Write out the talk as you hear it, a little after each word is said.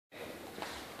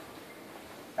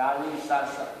压力三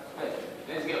十。对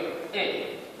 ，Let's go.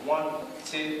 8, 1,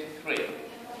 2, 3,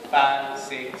 5,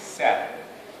 6, 7.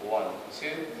 1, 2,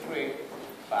 3,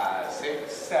 5, 6,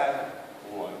 7.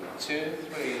 1, 2,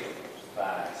 3,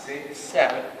 5, 6,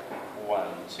 7. 1,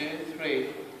 2, 3,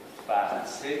 5,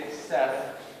 6,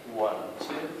 7. 1,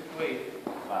 2, 3,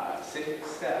 5, 6,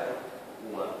 7.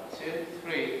 1, 2,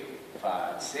 3,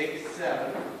 5, 6,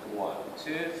 7. 1,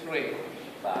 2, 3,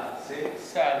 5, 6,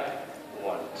 7.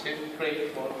 1, 2, 3,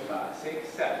 4, 5, 6,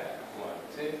 7. 1,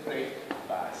 2, 3,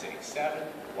 5, 6, 7.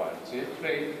 1, 2,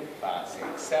 3, 5,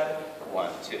 6, 7. 1,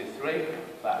 2, 3,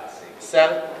 5, 6,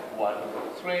 7. 1,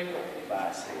 3,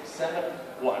 5, 6, 7.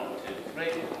 1, 2,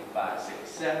 3, 5, 6,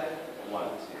 7. 1,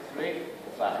 2, 3,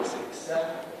 5, 6, 7.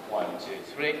 1, 2,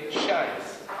 3, shines.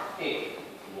 8,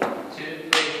 1, 2,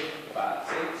 3, 5,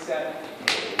 6, 7.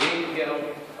 Here we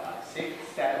go. 5, 6,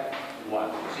 7. 1,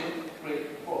 2, 3,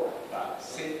 4, 5,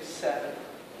 6, 7.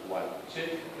 1, 2,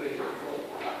 3, 4,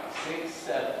 5, 6,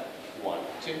 7. 1,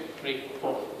 2, 3,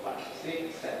 4, 5,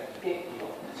 6, 7, 8.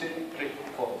 1, 2, 3,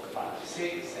 4, 5,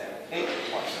 6, 7, 8.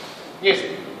 1.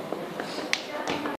 Yes.